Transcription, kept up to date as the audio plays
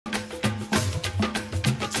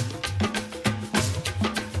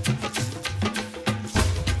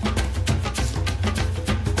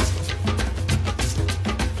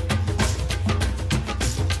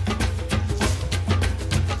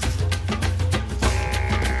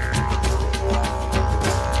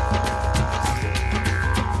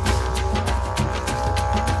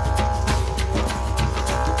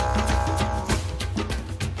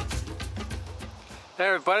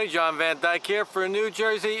County. John Van Dyke here for New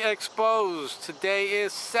Jersey Exposed. Today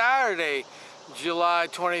is Saturday, July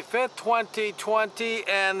 25th, 2020,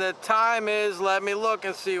 and the time is, let me look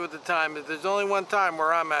and see what the time is. There's only one time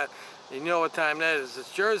where I'm at. You know what time that is.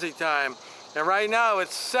 It's Jersey time. And right now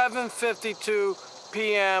it's 7:52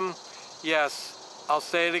 p.m. Yes, I'll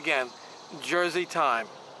say it again. Jersey time.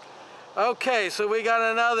 Okay, so we got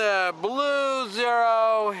another Blue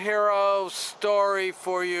Zero hero story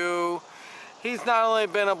for you. He's not only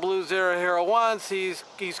been a Blue Zero hero once, he's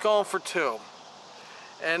going for two.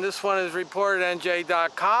 And this one is reported at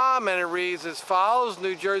NJ.com, and it reads as follows.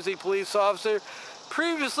 New Jersey police officer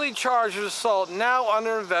previously charged with assault, now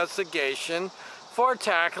under investigation for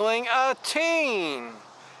tackling a teen.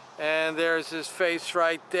 And there's his face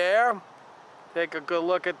right there. Take a good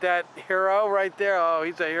look at that hero right there. Oh,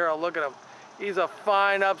 he's a hero. Look at him. He's a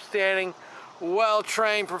fine, upstanding,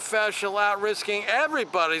 well-trained professional out risking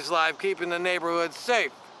everybody's life, keeping the neighborhood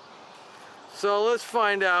safe. So let's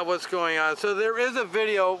find out what's going on. So there is a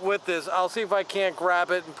video with this. I'll see if I can't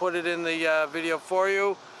grab it and put it in the video for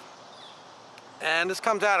you. And this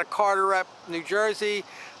comes out of Carteret, New Jersey.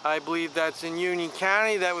 I believe that's in Union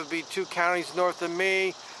County. That would be 2 counties north of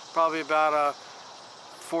me. Probably about a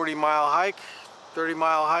 40-mile hike,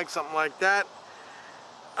 30-mile hike, something like that.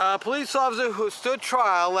 A police officer who stood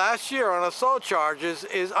trial last year on assault charges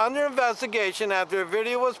is under investigation after a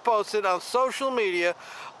video was posted on social media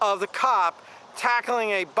of the cop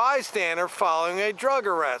tackling a bystander following a drug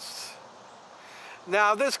arrest.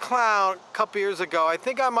 Now this clown, a couple years ago, I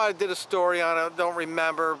think I might have did a story on it, don't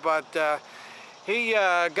remember, but he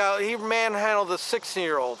manhandled a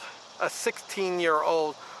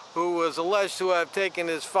 16-year-old who was alleged to have taken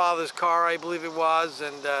his father's car, I believe it was,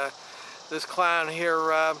 and this clown here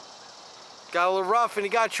got a little rough, and he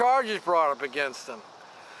got charges brought up against him.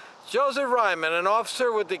 Joseph Reiman, an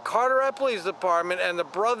officer with the Carteret Police Department and the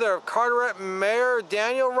brother of Carteret Mayor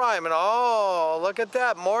Daniel Reiman. Oh, look at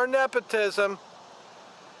that, more nepotism.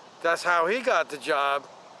 That's how he got the job.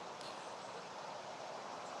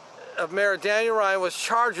 Of Mayor Daniel Reiman was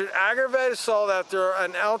charged with aggravated assault after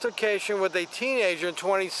an altercation with a teenager in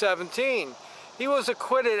 2017. He was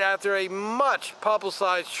acquitted after a much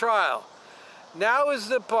publicized trial. Now his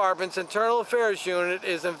department's Internal Affairs Unit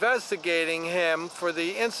is investigating him for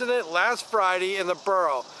the incident last Friday in the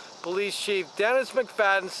borough, Police Chief Dennis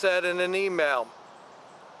McFadden said in an email.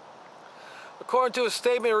 According to a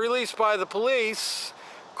statement released by the police,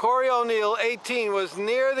 Corey O'Neill, 18, was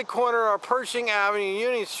near the corner of Pershing Avenue and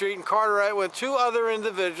Union Street in Carteret when 2 other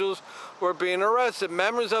individuals were being arrested.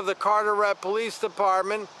 Members of the Carteret Police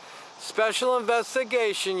Department Special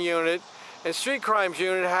Investigation Unit and Street Crimes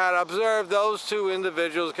Unit had observed those 2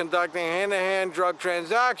 individuals conducting hand-to-hand drug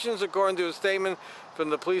transactions, according to a statement from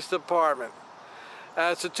the police department.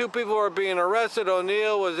 As the 2 people were being arrested,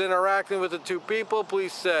 O'Neill was interacting with the 2 people,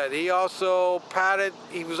 police said. He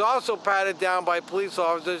was also patted down by police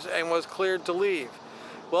officers and was cleared to leave.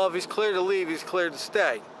 Well, if he's cleared to leave, he's cleared to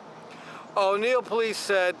stay. O'Neill, police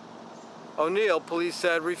said,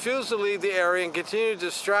 refused to leave the area and continued to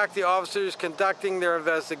distract the officers conducting their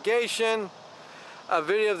investigation. A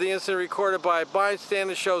video of the incident recorded by a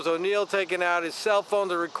bystander shows O'Neill taking out his cell phone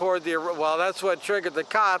to record the... Well, that's what triggered the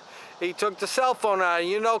cop. He took the cell phone out.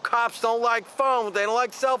 You know, cops don't like phones. They don't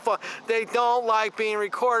like cell phones. They don't like being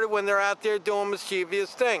recorded when they're out there doing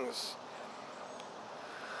mischievous things.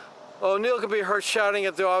 O'Neill could be heard shouting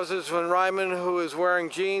at the officers when Reiman, who is wearing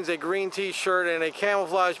jeans, a green t-shirt, and a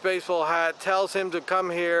camouflage baseball hat, tells him to come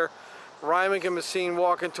here. Reiman can be seen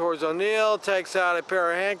walking towards O'Neill, takes out a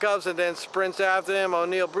pair of handcuffs, and then sprints after him.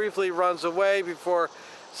 O'Neill briefly runs away before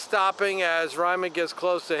stopping as Reiman gets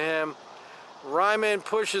close to him. Reiman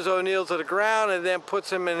pushes O'Neill to the ground and then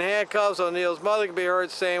puts him in handcuffs. O'Neill's mother can be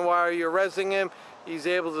heard saying, "Why are you arresting him?" He's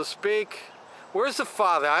able to speak. Where's the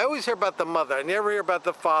father? I always hear about the mother. I never hear about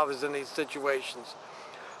the fathers in these situations.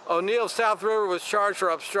 O'Neill of South River was charged for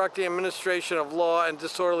obstructing administration of law and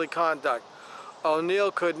disorderly conduct.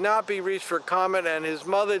 O'Neill could not be reached for comment, and his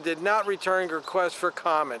mother did not return requests for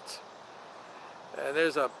comment. And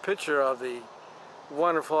there's a picture of the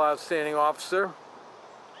wonderful, outstanding officer.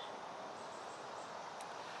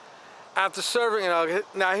 After serving,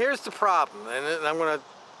 now here's the problem, and I'm going to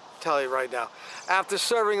tell you right now. After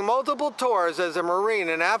serving multiple tours as a Marine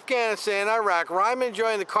in Afghanistan and Iraq, Reiman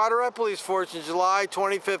joined the Carteret Police Force in July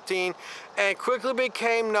 2015 and quickly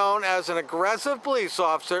became known as an aggressive police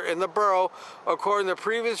officer in the borough, according to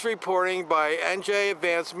previous reporting by NJ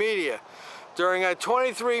Advanced Media. During a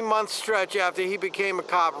 23-month stretch after he became a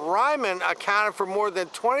cop, Reiman accounted for more than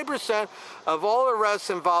 20% of all arrests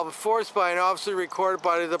involving force by an officer recorded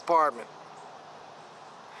by the department.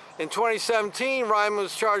 In 2017, Reiman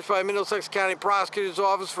was charged by Middlesex County Prosecutor's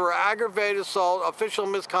Office for aggravated assault, official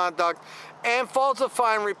misconduct, and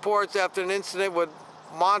falsifying reports after an incident with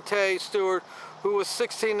Monte Stewart, who was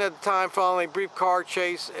 16 at the time, following a brief car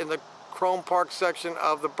chase in the Crome Park section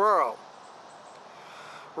of the borough.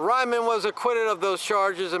 Reiman was acquitted of those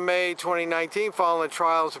charges in May 2019 following a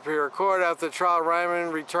trial in Superior Court. After the trial,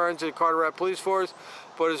 Reiman returned to the Carteret Police Force,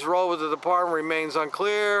 but his role with the department remains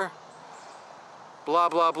unclear. Blah,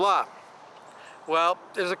 blah, blah. Well,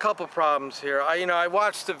 there's a couple problems here. I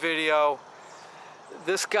watched the video.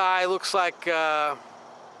 This guy looks like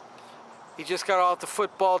he just got off the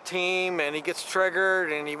football team and he gets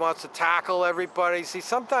triggered and he wants to tackle everybody. See,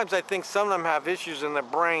 sometimes I think some of them have issues in their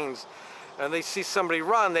brains, and they see somebody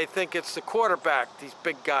run, they think it's the quarterback, these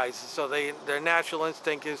big guys, so their natural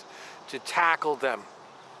instinct is to tackle them.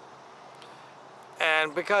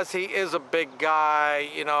 And because he is a big guy,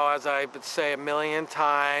 as I would say a million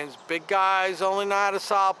times, big guys only know how to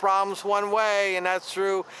solve problems one way, and that's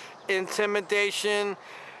through intimidation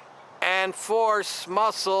and force,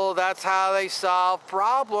 muscle. That's how they solve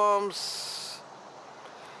problems.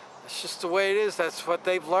 It's just the way it is. That's what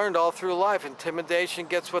they've learned all through life. Intimidation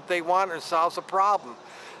gets what they want and solves a problem.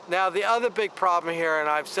 Now, the other big problem here, and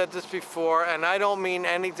I've said this before, and I don't mean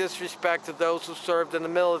any disrespect to those who served in the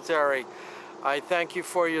military. I thank you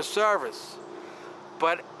for your service.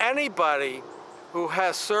 But anybody who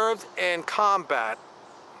has served in combat,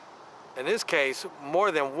 in his case,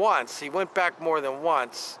 more than once, he went back more than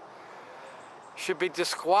once, should be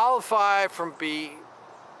disqualified from being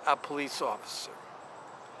a police officer.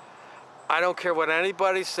 I don't care what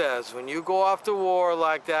anybody says. When you go off to war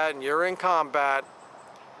like that and you're in combat,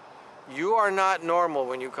 you are not normal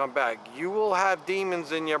when you come back. You will have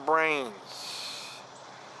demons in your brains.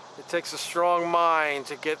 It takes a strong mind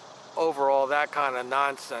to get over all that kind of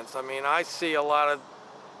nonsense. I mean, I see a lot of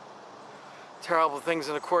terrible things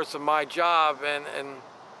in the course of my job, and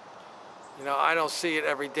I don't see it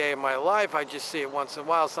every day of my life. I just see it once in a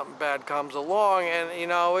while. Something bad comes along, and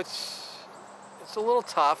it's a little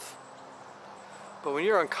tough. But when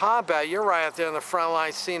you're in combat, you're right out there on the front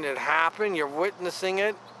line seeing it happen. You're witnessing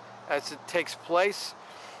it as it takes place.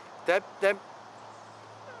 That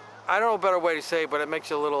I don't know a better way to say it, but it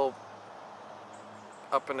makes you a little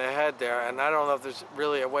up in the head there. And I don't know if there's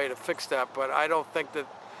really a way to fix that, but I don't think that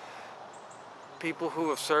people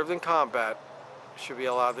who have served in combat should be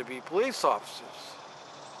allowed to be police officers.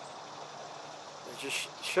 They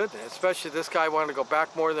just shouldn't. Especially this guy wanted to go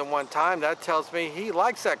back more than one time. That tells me he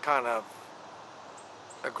likes that kind of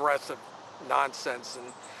aggressive nonsense,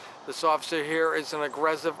 and this officer here is an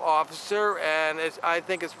aggressive officer, and I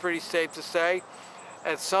think it's pretty safe to say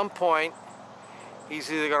at some point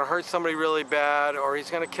he's either going to hurt somebody really bad or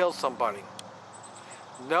he's going to kill somebody.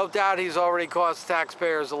 No doubt he's already cost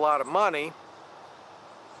taxpayers a lot of money.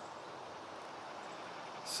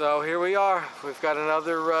 So here we are. We've got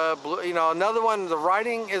another another one. The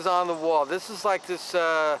writing is on the wall. This is like this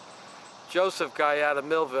Joseph guy out of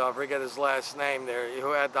Millville, I forget his last name there,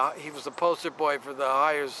 he was the poster boy for the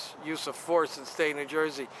highest use of force in the state of New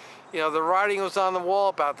Jersey. The writing was on the wall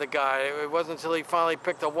about the guy. It wasn't until he finally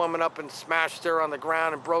picked a woman up and smashed her on the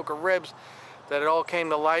ground and broke her ribs that it all came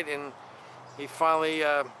to light, and he finally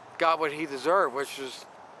got what he deserved, which was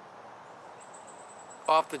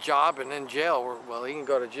off the job and in jail. Well, he can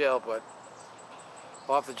go to jail, but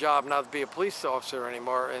off the job, not to be a police officer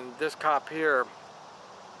anymore. And this cop here,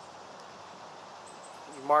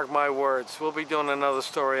 mark my words, we'll be doing another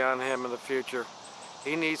story on him in the future.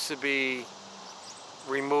 He needs to be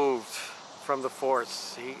removed from the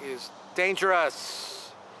force. He is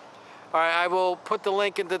dangerous. All right, I will put the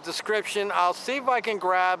link in the description. I'll see if I can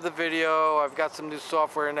grab the video. I've got some new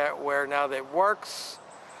software now that works,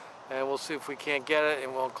 and we'll see if we can't get it,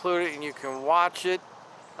 and we'll include it and you can watch it.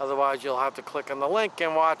 Otherwise, you'll have to click on the link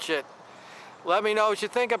and watch it. Let me know what you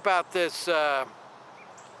think about this.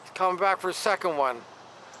 He's coming back for a second one.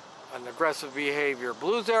 An aggressive behavior.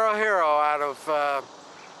 Blue Zero Hero out of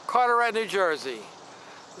Carteret, New Jersey.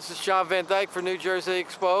 This is John Van Dyke for New Jersey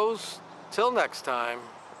Exposed. Till next time.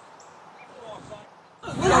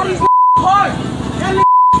 Go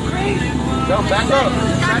back up.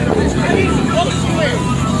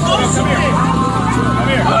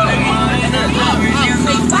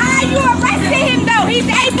 Why you arrested him though? He's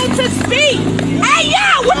able to speak. Hey yo,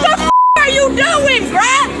 what the f are you doing,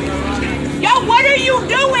 bruh? Yo, what are you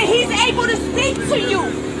doing? He's able to speak to you.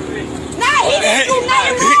 Nah, he didn't do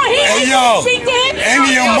nothing wrong. He able to speak to him.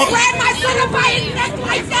 You don't grab my son up by his neck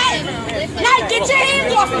like that. Nah, get your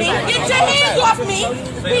hands off me. Get your hands off me.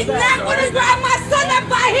 He's not going to grab my son up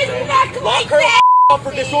by his neck like that.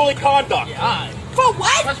 For disorderly conduct. For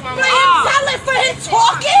what? For him telling, for him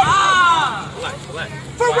talking?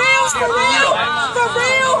 For real? For real? For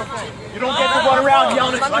real? You don't get to run around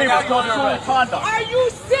yelling at me with control conduct. Are you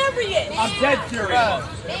serious? I'm dead serious.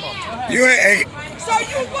 You ain't. So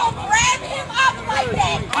you gonna grab him up like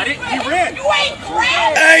that? He ran. You ain't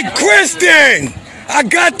grabbing. Hey, Kristen! I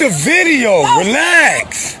got the video.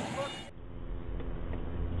 Relax.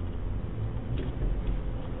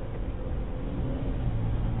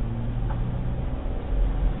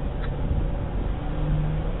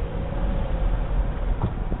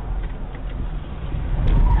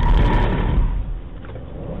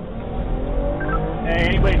 Hey,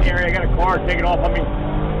 anybody in the area? I got a car. Take it off on me.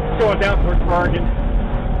 Going down towards Bergen.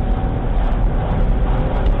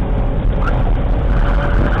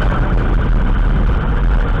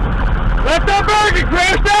 Left on Bergen!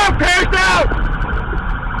 Crashed out! Crashed out!